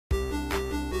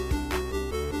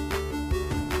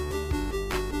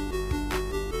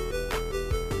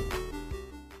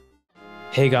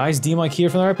Hey guys, DMic here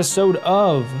for another episode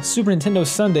of Super Nintendo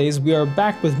Sundays. We are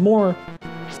back with more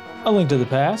A Link to the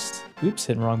Past. Oops,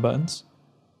 hitting wrong buttons.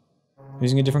 I'm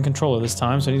using a different controller this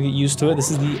time, so I need to get used to it.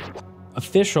 This is the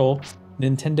official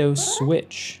Nintendo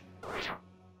Switch.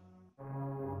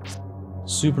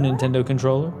 Super Nintendo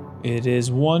controller. It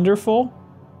is wonderful.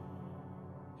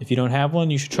 If you don't have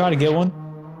one, you should try to get one.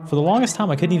 For the longest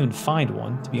time, I couldn't even find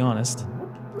one, to be honest.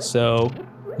 So,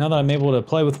 now that I'm able to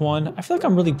play with one, I feel like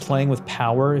I'm really playing with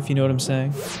power, if you know what I'm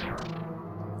saying.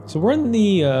 So we're in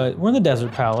the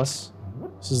Desert Palace.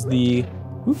 This is the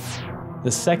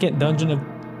second dungeon of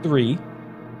 3.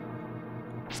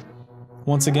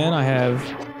 Once again, I have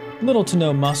little to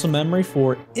no muscle memory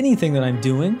for anything that I'm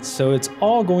doing, so it's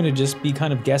all going to just be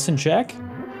kind of guess and check.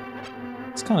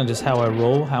 It's kind of just how I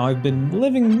roll, how I've been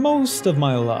living most of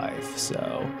my life,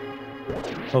 so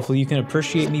hopefully you can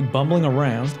appreciate me bumbling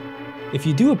around. If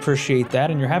you do appreciate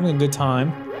that and you're having a good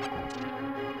time,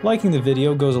 liking the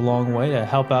video goes a long way to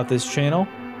help out this channel.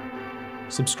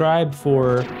 Subscribe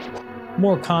for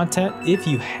more content if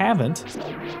you haven't,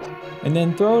 and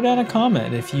then throw down a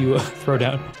comment if you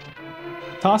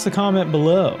toss a comment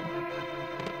below.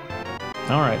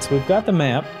 Alright, so we've got the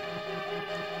map.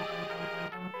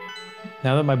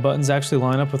 Now that my buttons actually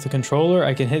line up with the controller,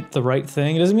 I can hit the right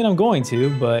thing. It doesn't mean I'm going to,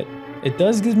 but it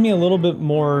does give me a little bit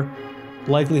more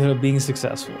likelihood of being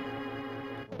successful.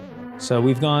 So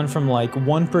we've gone from like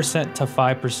 1% to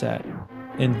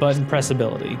 5% in button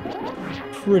pressability.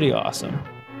 Pretty awesome.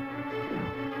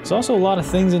 There's also a lot of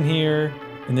things in here,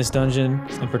 in this dungeon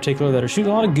in particular, that are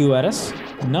shooting a lot of goo at us.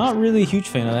 Not really a huge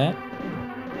fan of that.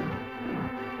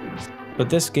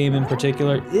 But this game in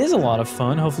particular is a lot of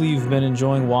fun. Hopefully you've been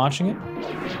enjoying watching it.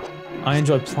 I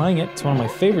enjoy playing it. It's one of my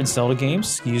favorite Zelda games,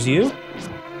 excuse you.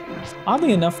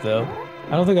 Oddly enough though,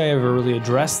 I don't think I ever really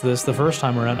addressed this the first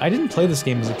time around. I didn't play this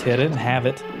game as a kid, I didn't have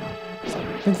it.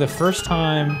 I think the first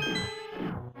time...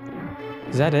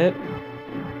 Is that it?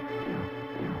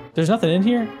 There's nothing in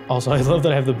here? Also, I love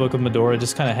that I have the Book of Medora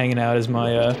just kind of hanging out as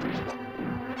my,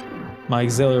 my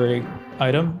auxiliary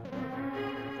item.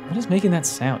 What is making that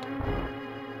sound?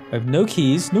 I have no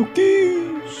keys. No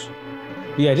keys!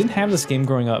 But yeah, I didn't have this game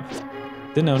growing up.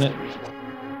 Didn't own it.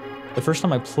 The first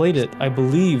time I played it, I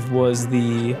believe, was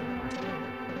the...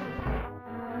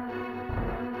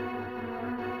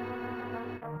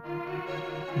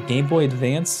 Game Boy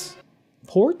Advance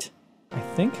port, I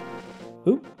think.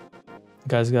 Oop. The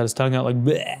guy's got his tongue out like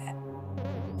bleh.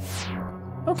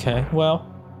 Okay, well,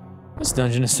 this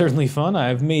dungeon is certainly fun.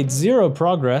 I've made 0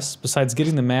 progress besides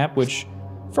getting the map, which,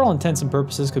 for all intents and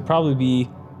purposes, could probably be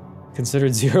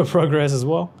considered 0 progress as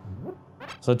well.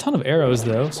 So a ton of arrows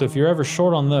though, so if you're ever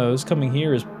short on those, coming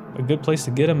here is a good place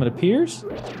to get them, it appears.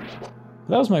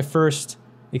 That was my first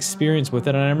experience with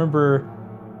it, and I remember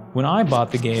when I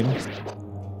bought the game,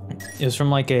 it was from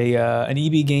like an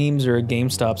EB Games or a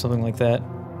GameStop, something like that.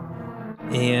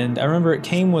 And I remember it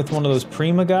came with one of those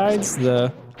Prima guides,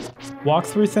 the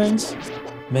walkthrough things.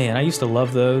 Man, I used to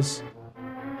love those.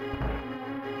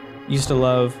 Used to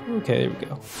love... Okay, there we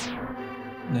go.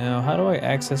 Now, how do I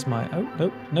access my... Oh,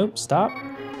 nope, nope, stop.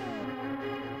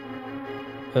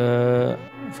 I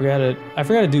forgot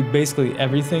to do basically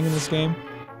everything in this game.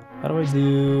 How do I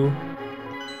do...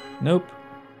 Nope.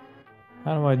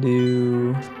 How do I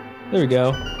do... There we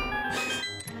go.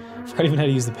 I forgot even how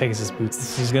to use the Pegasus boots.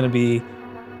 This is gonna be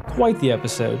quite the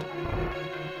episode.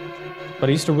 But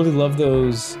I used to really love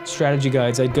those strategy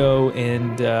guides. I'd go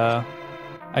and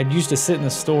I'd used to sit in the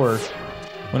store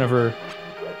whenever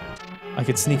I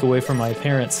could sneak away from my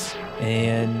parents,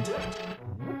 and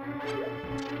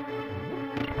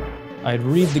I'd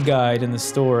read the guide in the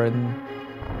store, and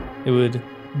it would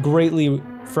greatly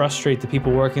frustrate the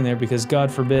people working there because, God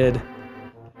forbid,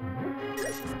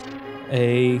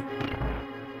 a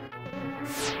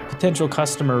potential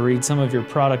customer read some of your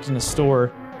product in the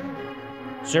store.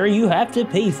 Sir, you have to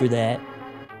pay for that.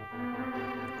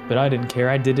 But I didn't care,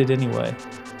 I did it anyway.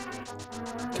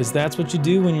 Because that's what you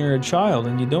do when you're a child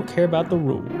and you don't care about the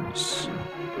rules.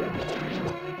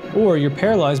 Or you're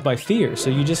paralyzed by fear, so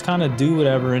you just kind of do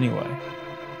whatever anyway.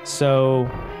 So,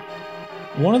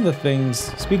 one of the things,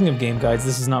 speaking of game guides,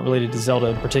 this is not related to Zelda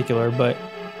in particular, but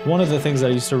one of the things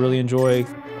that I used to really enjoy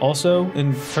also,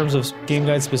 in terms of game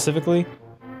guides specifically,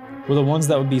 were the ones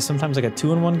that would be sometimes like a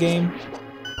 2-in-1 game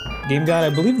guide.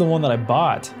 I believe the one that I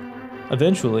bought,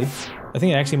 eventually, I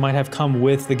think it actually might have come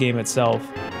with the game itself.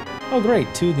 Oh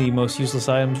great, 2 of the most useless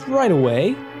items right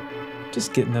away.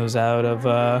 Just getting those out of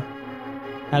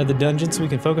the dungeon so we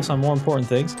can focus on more important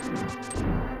things.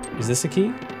 Is this a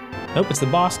key? Nope, it's the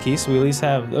boss key, so we at least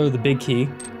have, the big key.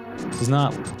 This is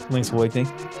not Link's Awakening.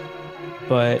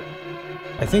 But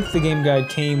I think the game guide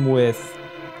came with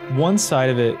one side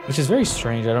of it, which is very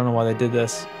strange. I don't know why they did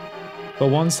this. But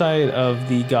one side of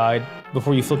the guide,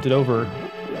 before you flipped it over,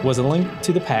 was a link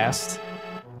to the past.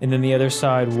 And then the other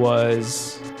side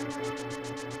was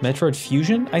Metroid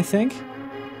Fusion, I think?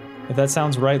 If that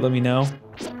sounds right, let me know.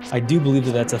 I do believe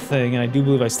that that's a thing, and I do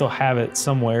believe I still have it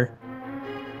somewhere.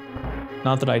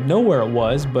 Not that I know where it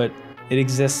was, but it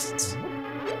exists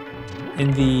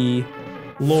in the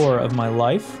lore of my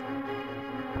life.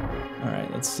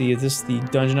 Alright, let's see, is this the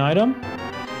dungeon item?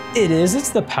 It is, it's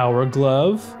the power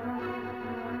glove.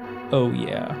 Oh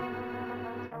yeah.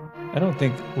 I don't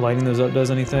think lighting those up does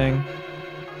anything.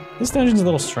 This dungeon's a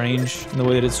little strange in the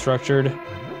way that it's structured.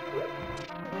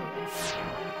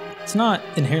 It's not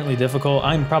inherently difficult.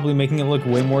 I'm probably making it look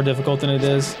way more difficult than it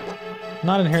is.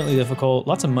 Not inherently difficult.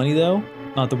 Lots of money though.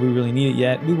 Not that we really need it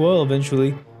yet. We will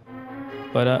eventually.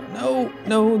 But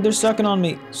no, they're sucking on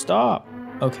me. Stop.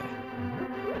 Okay.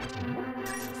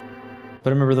 But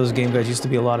I remember those game guides used to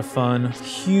be a lot of fun.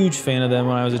 Huge fan of them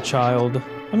when I was a child.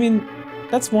 I mean,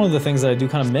 that's one of the things that I do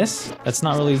kind of miss. That's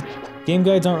not really, game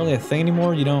guides aren't really a thing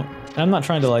anymore. You don't, and I'm not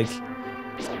trying to like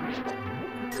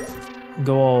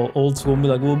go all old school and be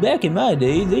like, well, back in my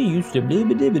day, they used to blah,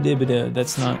 blah, blah, blah, blah, blah.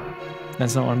 That's not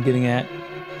what I'm getting at.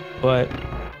 But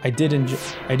I did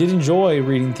enjoy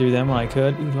reading through them when I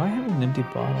could. Ooh, do I have an empty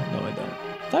bottle? No, I don't.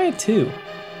 I thought I had two.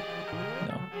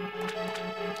 No.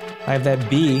 I have that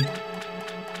B.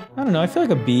 I don't know, I feel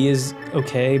like a B is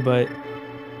okay, but...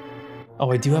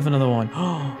 Oh, I do have another one.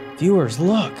 Oh, viewers,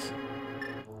 look!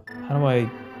 How do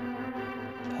I...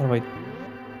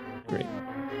 Great.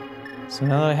 So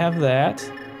now that I have that,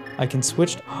 I can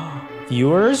switch...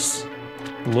 Viewers,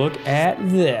 look at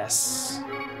this.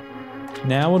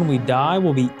 Now when we die,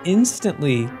 we'll be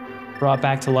instantly brought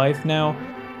back to life. Now,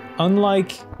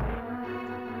 unlike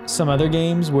some other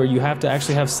games where you have to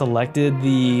actually have selected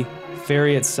the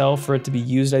fairy itself for it to be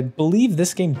used, I believe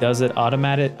this game does it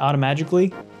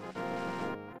automatically,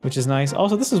 which is nice.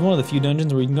 Also, this is one of the few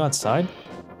dungeons where you can go outside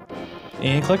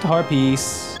and collect a heart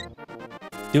piece.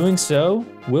 Doing so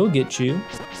will get you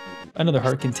another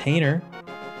heart container,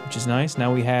 which is nice.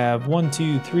 Now we have 1,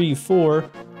 2, 3, 4,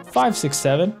 5, 6,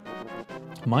 7.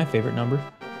 My favorite number.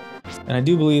 And I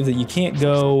do believe that you can't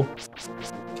go...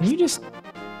 Can you just...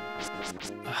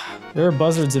 There are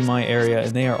buzzards in my area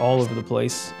and they are all over the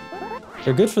place.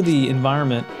 They're good for the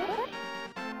environment.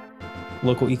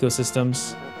 Local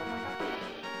ecosystems.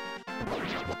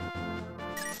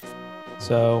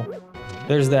 So,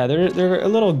 there's that. They're a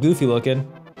little goofy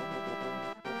looking.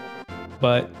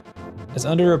 But, as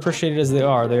underappreciated as they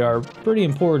are pretty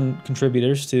important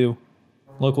contributors to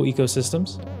local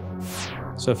ecosystems.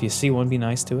 So if you see one, be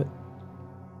nice to it.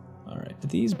 Alright, do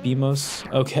these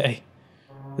BMOS... Okay.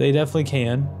 They definitely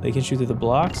can. They can shoot through the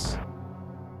blocks.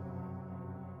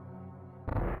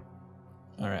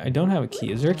 Alright, I don't have a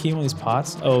key. Is there a key in one of these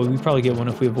pots? Oh, we probably get one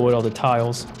if we avoid all the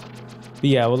tiles. But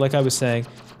yeah, well, like I was saying,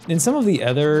 in some of the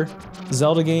other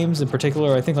Zelda games in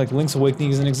particular, I think like Link's Awakening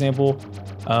is an example,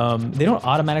 they don't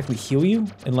automatically heal you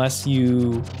unless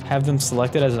you have them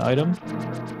selected as an item.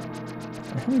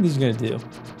 How many of these are gonna do?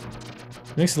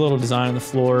 Makes a little design on the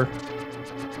floor.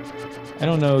 I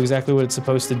don't know exactly what it's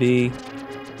supposed to be.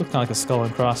 Looks kind of like a skull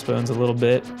and crossbones a little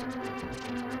bit.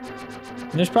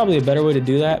 And there's probably a better way to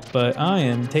do that, but I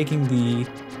am taking the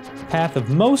path of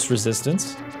most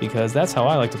resistance because that's how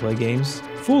I like to play games,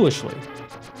 foolishly.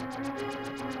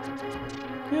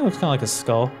 Yeah, it looks kind of like a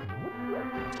skull.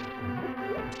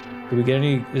 Did we get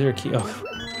any? Is there a key? Oh.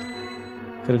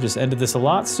 Could have just ended this a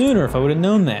lot sooner if I would have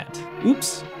known that.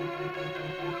 Oops.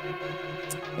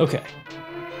 Okay.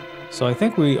 So I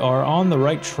think we are on the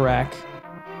right track.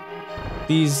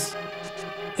 These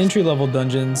entry-level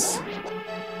dungeons,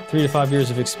 3 to 5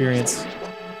 years of experience,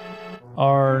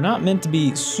 are not meant to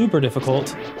be super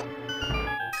difficult.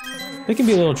 They can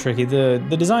be a little tricky. The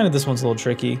design of this one's a little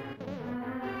tricky.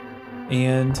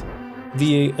 And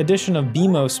the addition of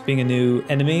BMOS being a new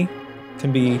enemy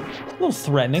can be a little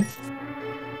threatening.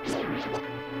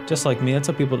 Just like me, that's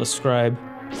how people describe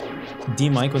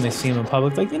DMic when they see him in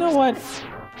public. Like, you know what?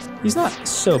 He's not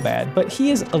so bad, but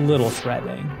he is a little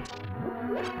threatening.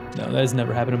 No, that has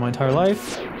never happened in my entire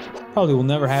life. Probably will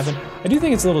never happen. I do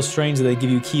think it's a little strange that they give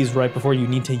you keys right before you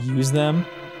need to use them.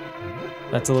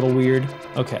 That's a little weird.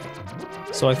 Okay.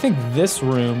 So I think this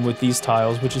room with these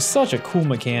tiles, which is such a cool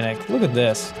mechanic. Look at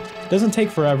this. Doesn't take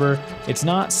forever. It's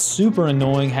not super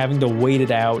annoying having to wait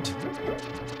it out.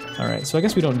 Alright, so I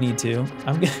guess we don't need to.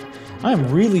 I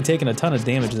am really taking a ton of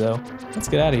damage though. Let's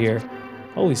get out of here.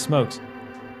 Holy smokes.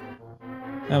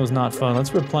 That was not fun.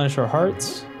 Let's replenish our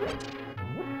hearts.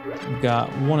 We've got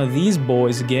one of these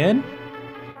boys again.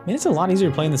 Man, it's a lot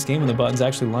easier playing this game when the buttons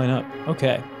actually line up.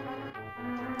 Okay.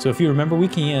 So if you remember, we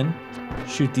can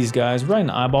shoot these guys right in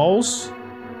the eyeballs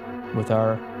with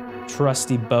our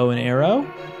trusty bow and arrow.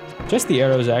 Just the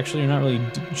arrows, actually. You're not really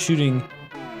shooting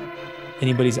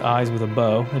anybody's eyes with a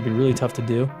bow. That'd be really tough to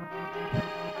do.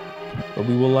 But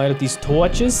we will light up these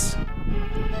torches.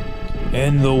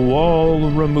 And the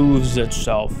wall removes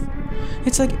itself.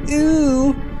 It's like,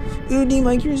 ooh,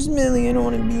 D-Mic, you're smelly. I don't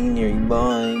want to be near you.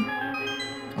 Bye.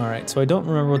 Alright, so I don't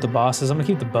remember what the boss is. I'm gonna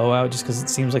keep the bow out just because it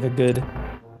seems like a good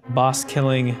boss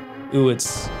killing. Ooh,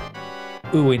 it's...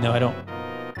 Ooh, wait, no, I don't.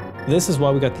 This is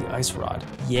why we got the ice rod.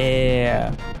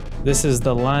 Yeah. This is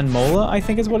the Lan Mola, I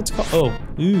think is what it's called. Oh,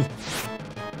 ooh.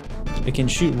 It can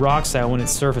shoot rocks out when it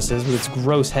surfaces with its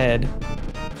gross head.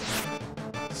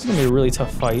 This is gonna be a really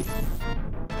tough fight.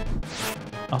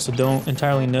 Also don't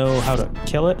entirely know how to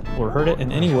kill it or hurt it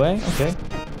in any way. Okay.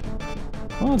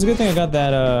 Well, it's a good thing I got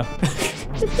that,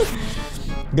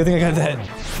 good thing I got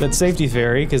that safety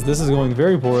fairy, because this is going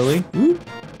very poorly. Ooh.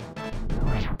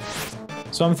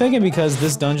 So I'm thinking because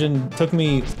this dungeon took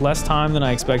me less time than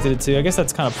I expected it to, I guess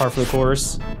that's kind of par for the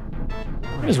course.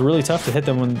 It's really tough to hit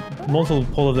them when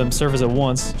multiple of them surface at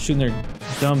once, shooting their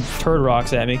dumb turd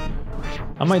rocks at me.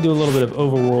 I might do a little bit of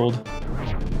overworld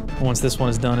once this one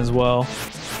is done as well.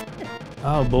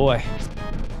 Oh boy.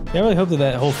 Yeah, I really hope that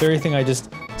that whole fairy thing I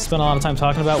just spent a lot of time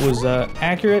talking about was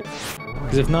accurate,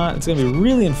 because if not, it's gonna be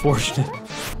really unfortunate.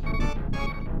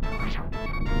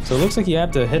 So it looks like you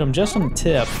have to hit them just on the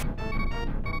tip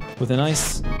with a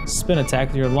nice spin attack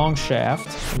with your long shaft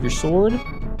of your sword.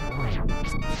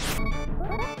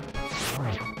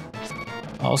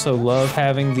 I also love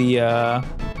having the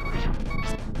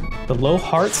low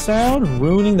heart sound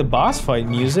ruining the boss fight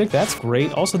music. That's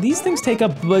great. Also, these things take a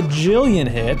bajillion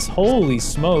hits. Holy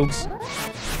smokes.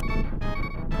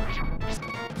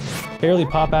 Barely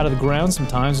pop out of the ground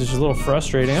sometimes, which is a little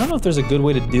frustrating. I don't know if there's a good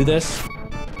way to do this,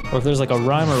 or if there's like a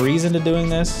rhyme or reason to doing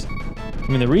this. I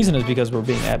mean, the reason is because we're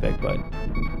being epic, but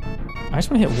I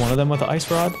just want to hit one of them with the ice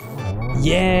rod.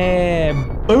 Yeah!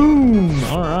 Boom!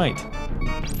 All right.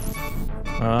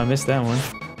 I missed that one.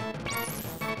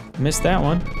 Missed that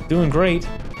one. Doing great.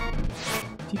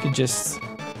 If you could just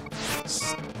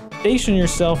station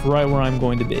yourself right where I'm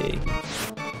going to be.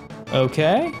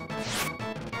 Okay.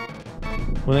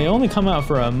 When they only come out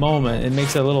for a moment, it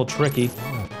makes it a little tricky.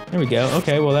 There we go.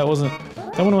 Okay, well that one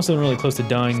must have been really close to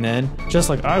dying then. Just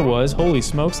like I was. Holy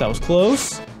smokes, that was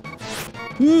close.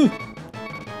 Woo.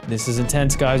 This is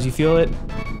intense, guys. You feel it?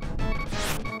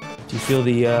 Do you feel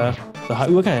the high?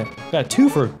 Look at it. Got a 2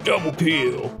 for double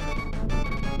kill.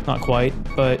 Not quite,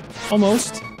 but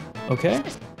almost. Okay.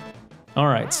 All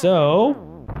right,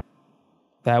 so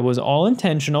that was all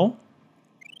intentional.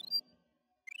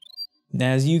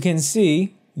 As you can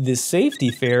see, this safety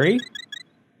fairy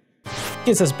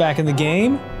gets us back in the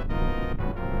game.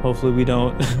 Hopefully we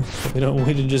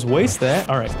didn't just waste that.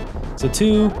 All right, so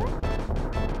 2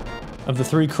 of the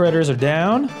 3 critters are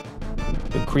down.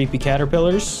 The creepy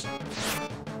caterpillars.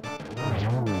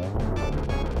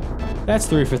 That's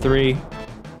 3 for 3.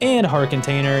 And a heart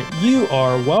container. You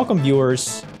are welcome,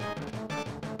 viewers.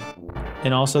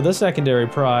 And also the secondary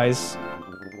prize.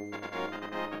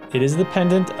 It is the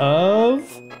pendant of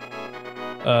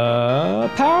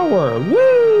power.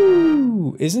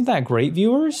 Woo! Isn't that great,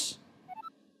 viewers?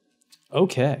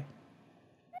 Okay.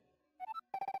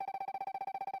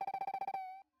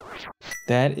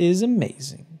 That is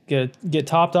amazing. Get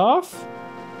topped off.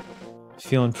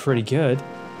 Feeling pretty good.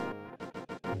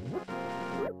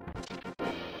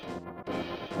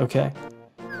 Okay.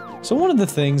 So one of the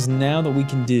things now that we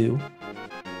can do,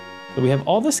 that we have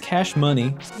all this cash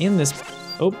money in this.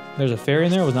 Oh, there's a fairy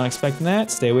in there. Was not expecting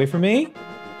that. Stay away from me.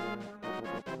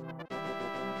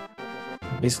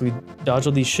 Basically, dodge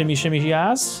all these shimmy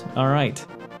yas. All right.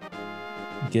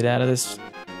 Get out of this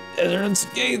desert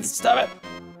unscathed. Stop it.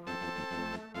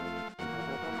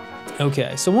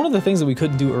 Okay, so one of the things that we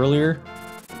couldn't do earlier,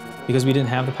 because we didn't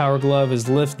have the power glove, is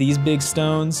lift these big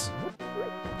stones.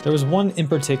 There was one in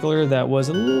particular that was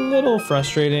a little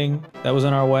frustrating that was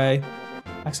in our way.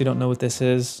 I actually don't know what this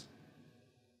is.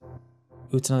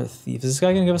 Ooh, it's another thief. Is this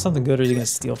guy gonna give us something good or is he gonna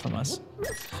steal from us?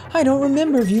 I don't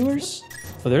remember, viewers.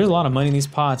 But there's a lot of money in these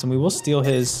pots and we will steal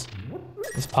his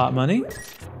pot money.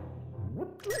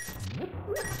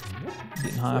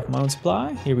 Getting high off my own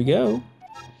supply. Here we go.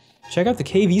 Check out the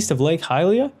cave east of Lake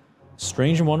Hylia.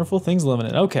 Strange and wonderful things living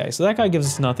in it. Okay, so that guy gives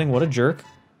us nothing. What a jerk.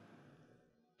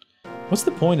 What's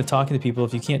the point of talking to people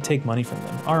if you can't take money from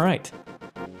them? All right.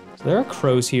 So there are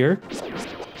crows here.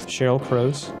 Cheryl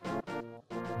crows.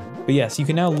 But yes, you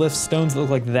can now lift stones that look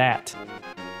like that.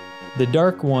 the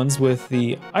dark ones with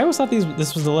the... I always thought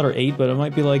this was the letter 8, but it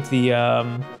might be like the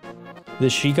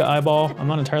Sheikah eyeball. I'm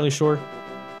not entirely sure.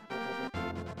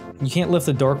 You can't lift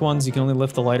the dark ones, you can only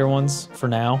lift the lighter ones for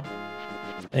now.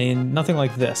 And nothing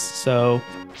like this, so...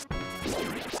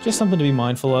 just something to be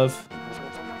mindful of.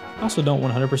 I also don't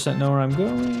 100% know where I'm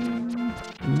going.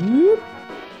 Whoop.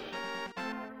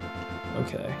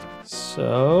 Okay,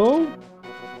 so...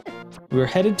 we're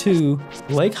headed to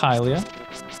Lake Hylia,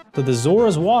 to the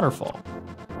Zora's Waterfall.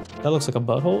 That looks like a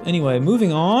butthole. Anyway,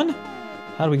 moving on.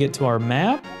 How do we get to our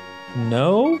map?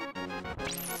 No.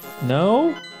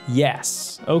 No.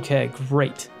 Yes. Okay,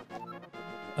 great.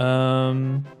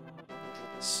 So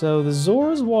the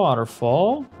Zora's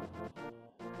Waterfall,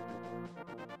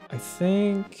 I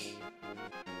think...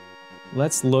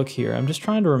 let's look here. I'm just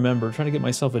trying to remember, trying to get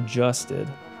myself adjusted.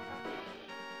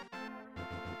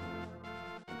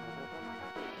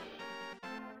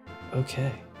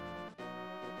 Okay.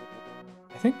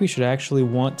 I think we should actually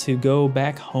want to go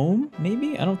back home,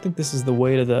 maybe? I don't think this is the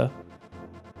way to the...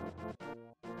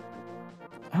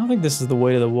 I don't think this is the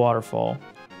way to the waterfall.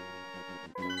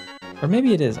 Or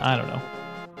maybe it is, I don't know.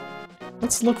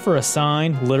 Let's look for a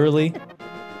sign, literally.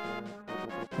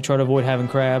 We try to avoid having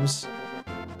crabs.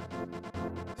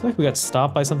 I feel like we got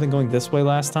stopped by something going this way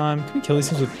last time. Can we kill these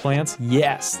things with plants?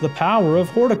 Yes, the power of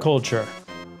horticulture.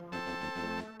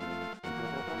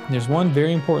 There's one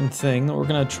very important thing that we're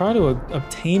gonna try to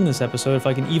obtain this episode if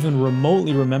I can even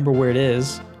remotely remember where it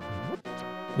is.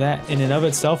 That in and of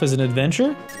itself is an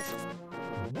adventure.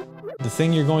 The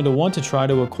thing you're going to want to try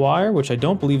to acquire, which I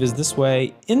don't believe is this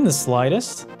way in the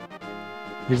slightest,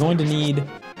 you're going to need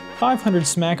 500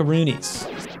 smackaroonies.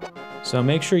 So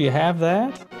make sure you have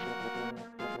that.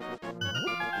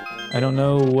 I don't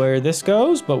know where this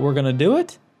goes, but we're gonna do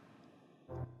it.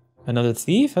 Another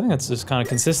thief? I think that's just kind of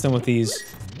consistent with these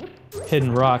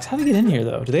hidden rocks. How do they get in here,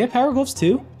 though? Do they have power gloves,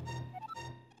 too?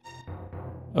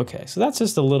 Okay, so that's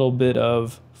just a little bit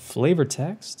of flavor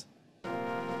text.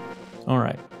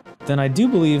 Alright. Then I do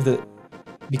believe that,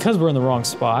 because we're in the wrong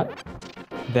spot,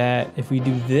 that if we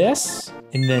do this,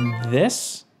 and then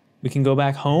this, we can go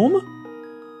back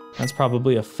home? That's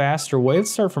probably a faster way.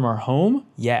 Let's start from our home.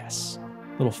 Yes.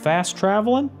 A little fast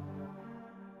traveling.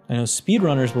 I know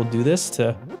speedrunners will do this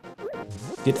to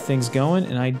get things going,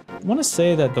 and I want to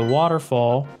say that the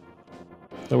waterfall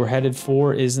that we're headed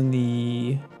for is in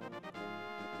the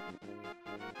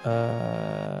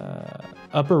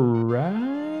upper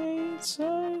right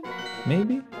side,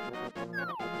 maybe?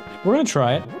 We're gonna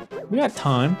try it. We got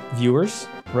time, viewers,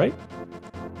 right?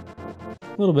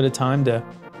 A little bit of time to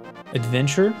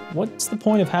adventure. What's the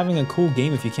point of having a cool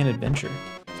game if you can't adventure?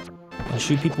 And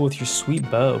shoot people with your sweet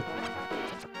bow.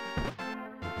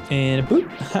 And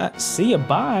boop, see ya,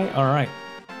 bye. All right.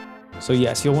 So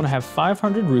yes, you'll want to have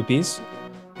 500 rupees.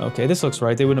 Okay, this looks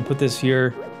right. They wouldn't have put this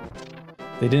here.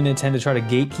 They didn't intend to try to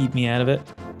gatekeep me out of it.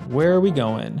 Where are we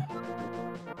going?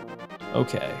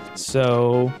 Okay,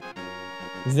 so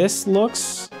this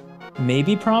looks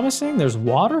maybe promising. There's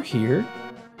water here.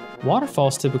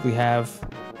 Waterfalls typically have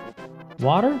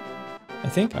water, I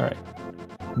think. All right.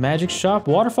 Magic shop,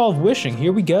 waterfall of wishing.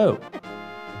 Here we go.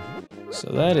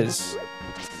 So that is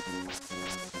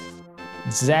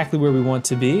exactly where we want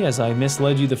to be, as I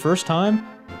misled you the first time.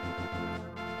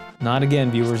 Not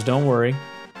again, viewers, don't worry.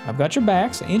 I've got your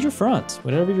backs and your fronts,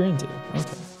 whatever you're into.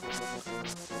 Okay.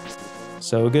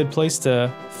 So a good place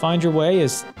to find your way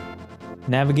is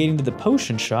navigating to the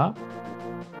potion shop.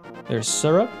 There's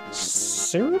syrup.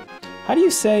 Syrup? How do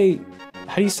you say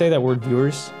that word,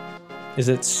 viewers? Is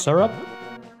it syrup?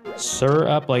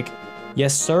 Syrup, like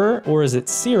yes sir, or is it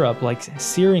syrup, like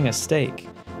searing a steak?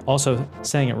 Also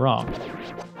saying it wrong.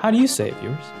 How do you say it,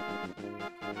 viewers?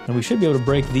 And we should be able to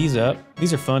break these up.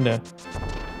 These are fun to...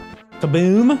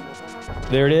 Kaboom!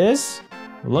 There it is.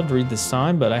 I'd love to read this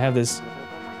sign, but I have this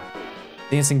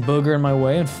dancing booger in my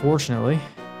way, unfortunately.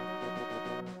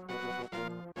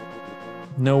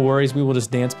 No worries, we will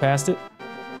just dance past it.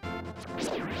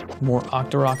 More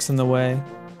Octoroks in the way.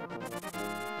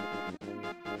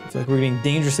 I feel like we're getting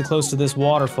dangerously close to this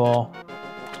waterfall.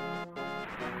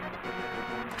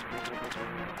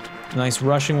 Nice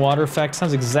rushing water effect.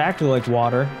 Sounds exactly like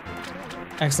water.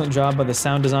 Excellent job by the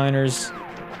sound designers.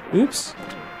 Oops.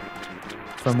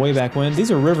 From way back when.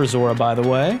 These are River Zora, by the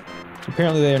way.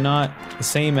 Apparently they are not the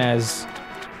same as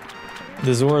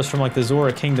the Zoras from like the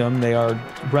Zora Kingdom. They are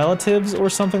relatives or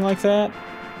something like that.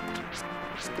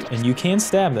 And you can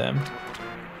stab them.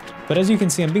 But as you can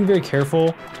see, I'm being very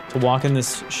careful to walk in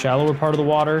this shallower part of the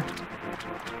water.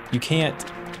 You can't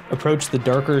approach the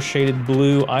darker shaded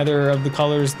blue, either of the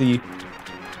colors. The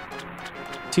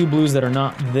two blues that are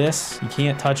not this, you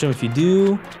can't touch them. If you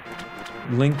do,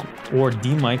 Link or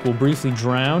DMic will briefly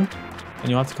drown, and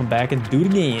you'll have to come back and do it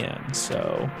again,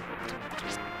 so...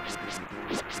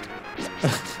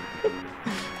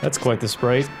 That's quite the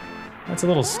sprite. That's a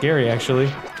little scary,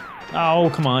 actually.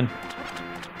 Oh, come on.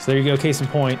 So there you go, case in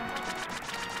point.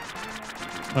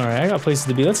 Alright, I got places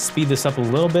to be. Let's speed this up a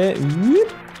little bit.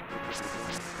 Whoop.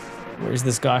 Where's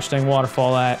this gosh dang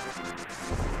waterfall at?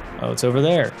 Oh, it's over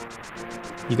there.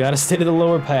 You gotta stay to the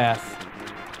lower path.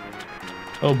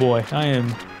 Oh boy, I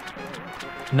am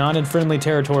not in friendly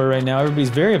territory right now. Everybody's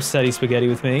very upsetty spaghetti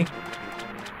with me.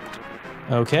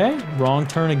 Okay, wrong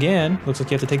turn again. Looks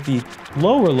like you have to take the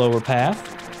lower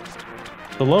path.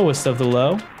 The lowest of the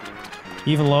low.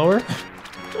 Even lower.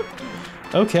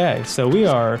 Okay, so we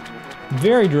are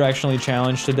very directionally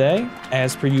challenged today,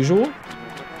 as per usual.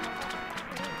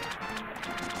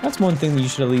 That's one thing that you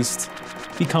should at least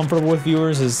be comfortable with,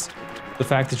 viewers, is the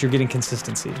fact that you're getting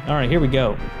consistency. All right, here we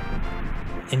go.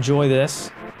 Enjoy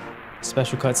this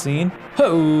special cutscene.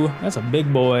 Ho! That's a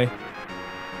big boy.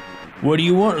 What do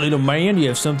you want, little man? Do you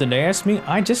have something to ask me?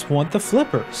 I just want the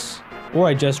flippers. Or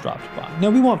I just dropped by. No,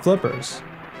 we want flippers.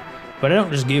 But I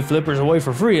don't just give flippers away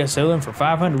for free. I sell them for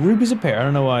 500 rupees a pair. I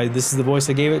don't know why this is the voice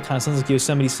I gave it. Kind of sounds like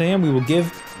Yosemite Sam. We will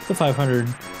give the 500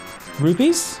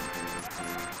 rupees.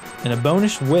 And a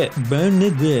bonus wit.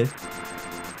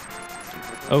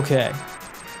 Okay.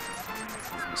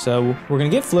 So we're gonna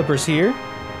get flippers here.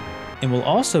 And we'll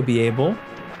also be able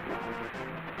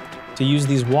to use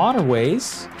these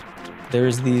waterways.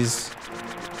 There's these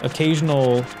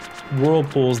occasional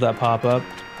whirlpools that pop up.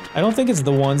 I don't think it's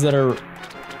the ones that are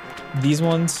these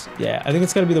ones. Yeah, I think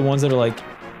it's gotta be the ones that are like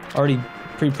already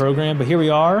pre-programmed, but here we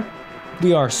are.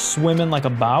 We are swimming like a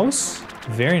bouse.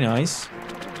 Very nice.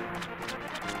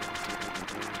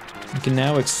 You can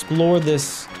now explore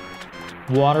this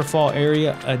waterfall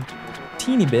area a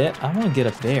teeny bit. I wanna get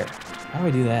up there. How do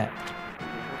I do that?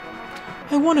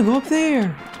 I wanna go up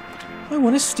there. I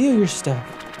wanna steal your stuff.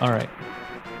 All right.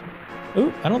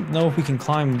 Ooh, I don't know if we can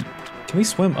climb. Can we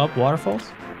swim up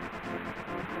waterfalls?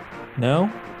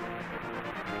 No?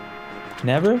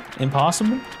 Never?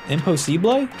 Impossible?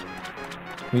 Impossible?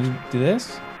 Can we do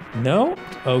this? No?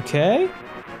 Okay.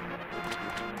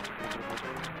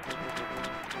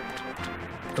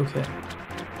 Okay.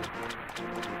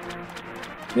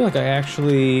 I feel like I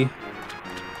actually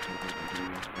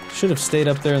should have stayed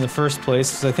up there in the first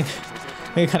place, because I think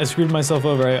I kind of screwed myself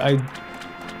over.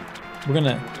 We're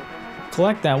gonna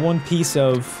collect that one piece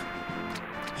of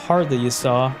heart that you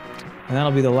saw, and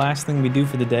that'll be the last thing we do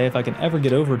for the day if I can ever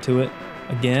get over to it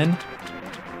again.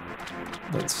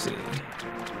 Let's see.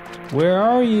 Where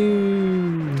are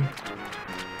you?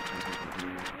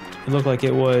 It looked like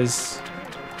it was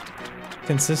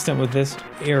consistent with this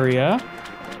area.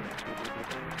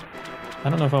 I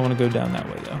don't know if I want to go down that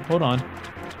way though. Hold on.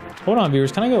 Hold on,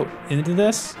 viewers. Can I go into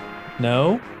this?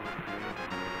 No.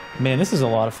 Man, this is a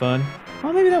lot of fun.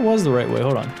 Well, maybe that was the right way.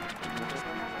 Hold on.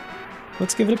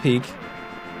 Let's give it a peek.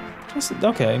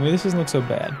 Okay, maybe this doesn't look so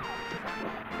bad.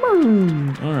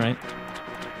 Alright.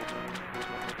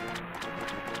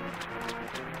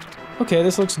 Okay,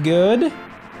 this looks good.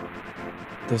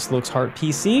 This looks heart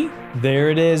PC. There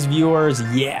it is, viewers.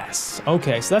 Yes.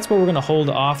 Okay, so that's where we're going to hold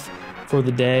off for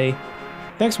the day.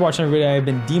 Thanks for watching, everybody. I've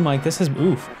been DMic. This has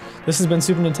been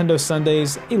Super Nintendo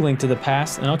Sundays, a link to the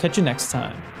past, and I'll catch you next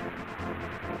time.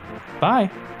 Bye.